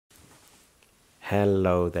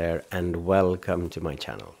Hello there and welcome to my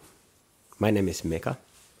channel. My name is Mika.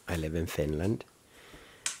 I live in Finland,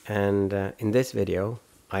 and in this video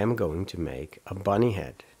I am going to make a bunny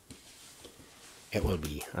head. It will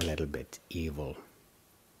be a little bit evil.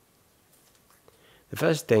 The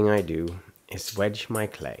first thing I do is wedge my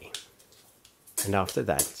clay, and after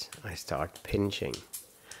that I start pinching.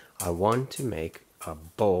 I want to make a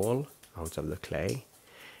ball out of the clay,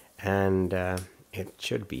 and it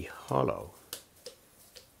should be hollow.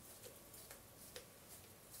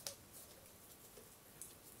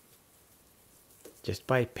 Just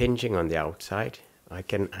by pinching on the outside, I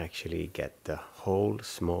can actually get the hole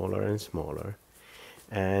smaller and smaller.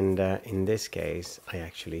 And in this case, I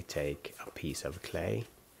actually take a piece of clay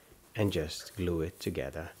and just glue it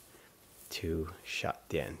together to shut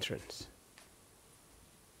the entrance.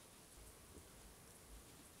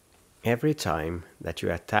 Every time that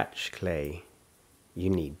you attach clay,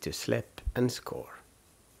 you need to slip and score.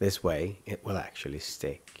 This way it will actually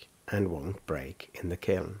stick and won't break in the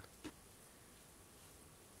kiln.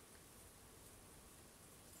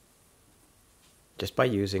 Just by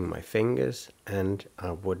using my fingers and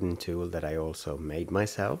a wooden tool that I also made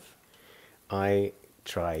myself, I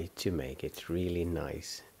try to make it really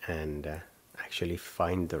nice and actually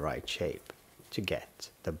find the right shape to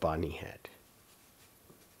get the bunny head.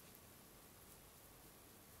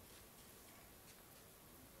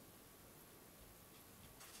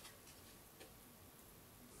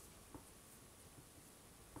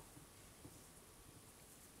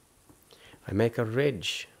 I make a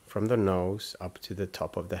ridge from the nose up to the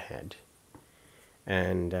top of the head,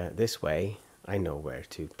 and this way I know where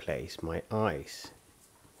to place my eyes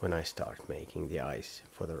when I start making the eyes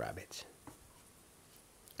for the rabbit.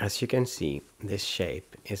 As you can see, this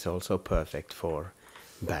shape is also perfect for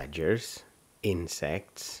badgers,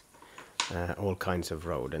 insects, all kinds of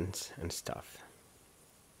rodents and stuff.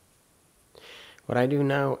 What I do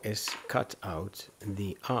now is cut out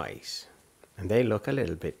the eyes, and they look a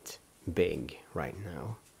little bit big right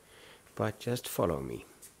now, but just follow me.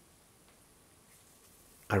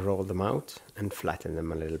 I roll them out and flatten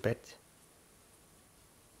them a little bit,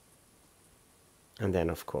 and then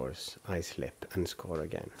of course I slip and score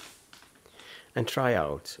again and try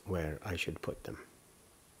out where I should put them.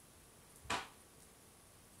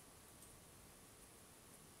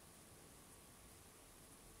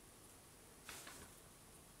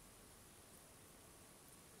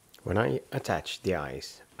 When I attach the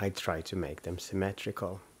eyes, I try to make them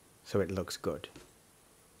symmetrical so it looks good.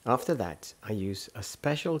 After that, I use a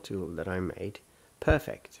special tool that I made,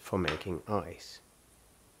 perfect for making eyes.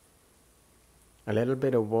 A little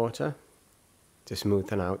bit of water to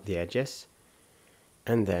smoothen out the edges,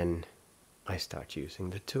 and then I start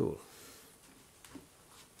using the tool.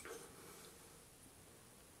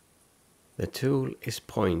 The tool is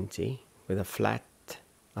pointy with a flat,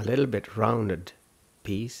 a little bit rounded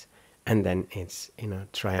piece, and then it's in a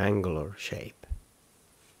triangular shape.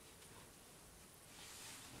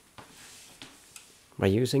 By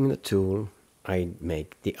using the tool, I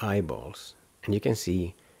make the eyeballs, and you can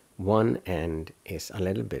see one end is a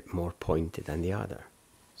little bit more pointed than the other,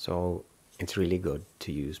 so it's really good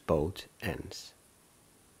to use both ends.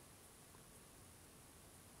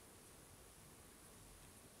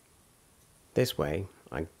 This way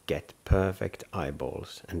I get perfect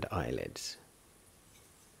eyeballs and eyelids.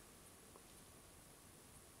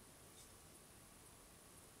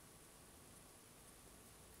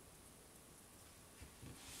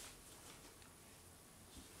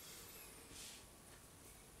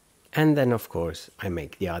 And then of course I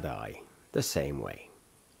make the other eye the same way.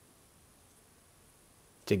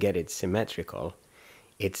 To get it symmetrical,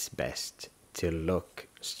 it's best to look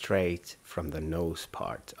straight from the nose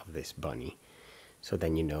part of this bunny, so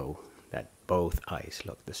then you know that both eyes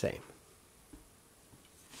look the same.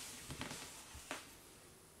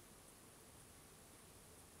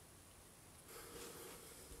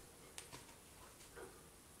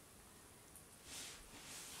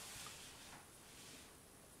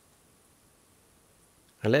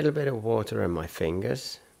 A little bit of water on my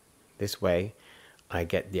fingers. This way I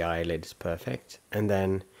get the eyelids perfect, and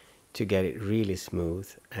then to get it really smooth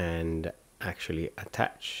and actually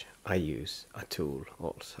attach, I use a tool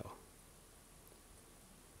also.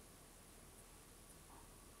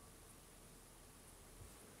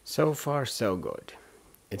 So far so good.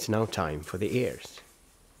 It's now time for the ears.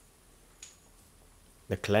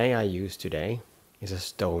 The clay I use today is a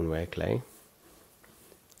stoneware clay,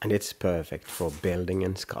 and it's perfect for building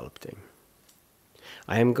and sculpting.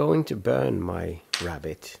 I am going to burn my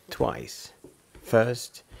rabbit twice.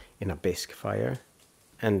 First in a bisque fire,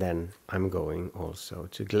 and then I'm going also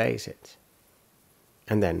to glaze it.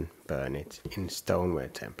 and then burn it in stoneware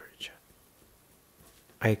temperature.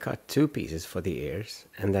 I cut 2 pieces for the ears,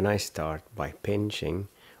 and then I start by pinching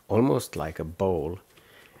almost like a bowl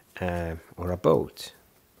or a boat,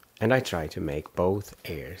 and I try to make both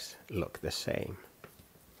ears look the same.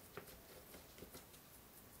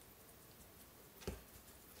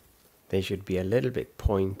 They should be a little bit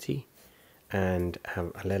pointy and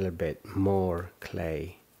have a little bit more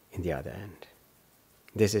clay in the other end.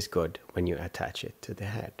 This is good when you attach it to the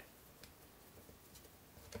head.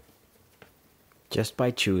 Just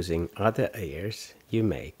by choosing other ears, you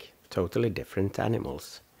make totally different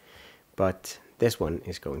animals, but this one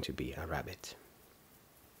is going to be a rabbit.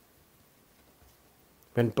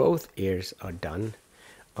 When both ears are done,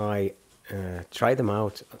 I try them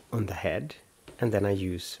out on the head, and then I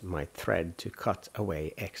use my thread to cut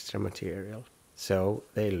away extra material, so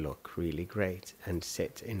they look really great and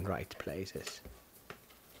sit in right places.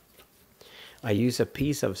 I use a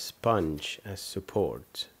piece of sponge as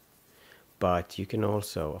support, but you can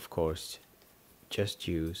also, of course, just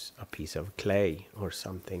use a piece of clay or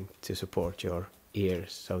something to support your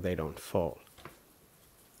ears so they don't fall.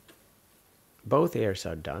 Both ears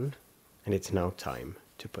are done, and it's now time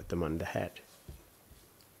to put them on the head.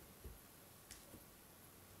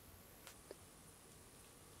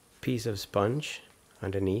 Piece of sponge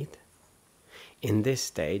underneath. In this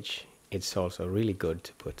stage, it's also really good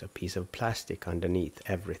to put a piece of plastic underneath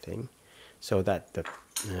everything so that the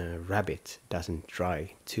rabbit doesn't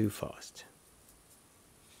dry too fast.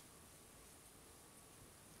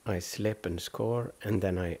 I slip and score, and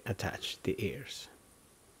then I attach the ears.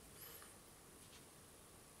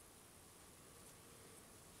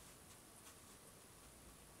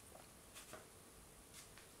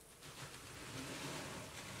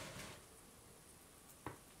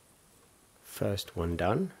 First one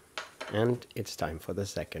done, and it's time for the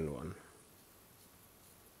second one.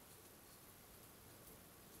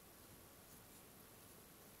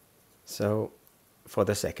 So for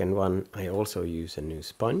the second one, I also use a new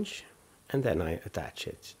sponge, and then I attach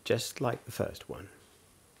it just like the first one.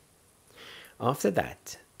 After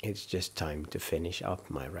that, it's just time to finish up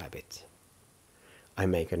my rabbit. I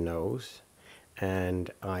make a nose,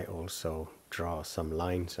 and I also draw some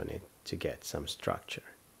lines on it to get some structure.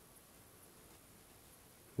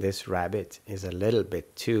 This rabbit is a little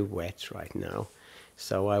bit too wet right now,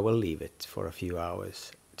 so I will leave it for a few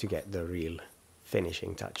hours to get the real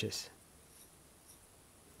finishing touches.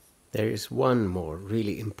 There is one more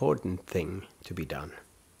really important thing to be done.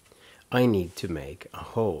 I need to make a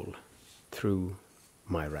hole through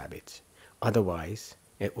my rabbit, otherwise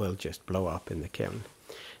it will just blow up in the kiln.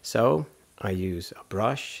 So I use a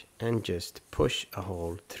brush and just push a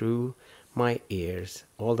hole through my ears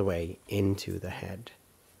all the way into the head.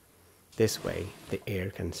 This way the air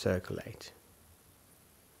can circulate.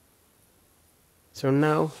 So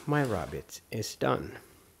now my rabbit is done.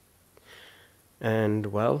 And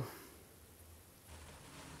well,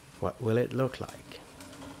 what will it look like?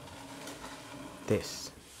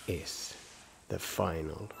 This is the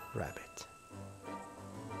final rabbit.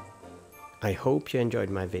 I hope you enjoyed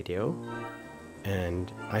my video,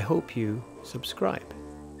 and I hope you subscribe.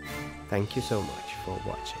 Thank you so much for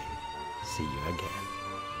watching. See you again.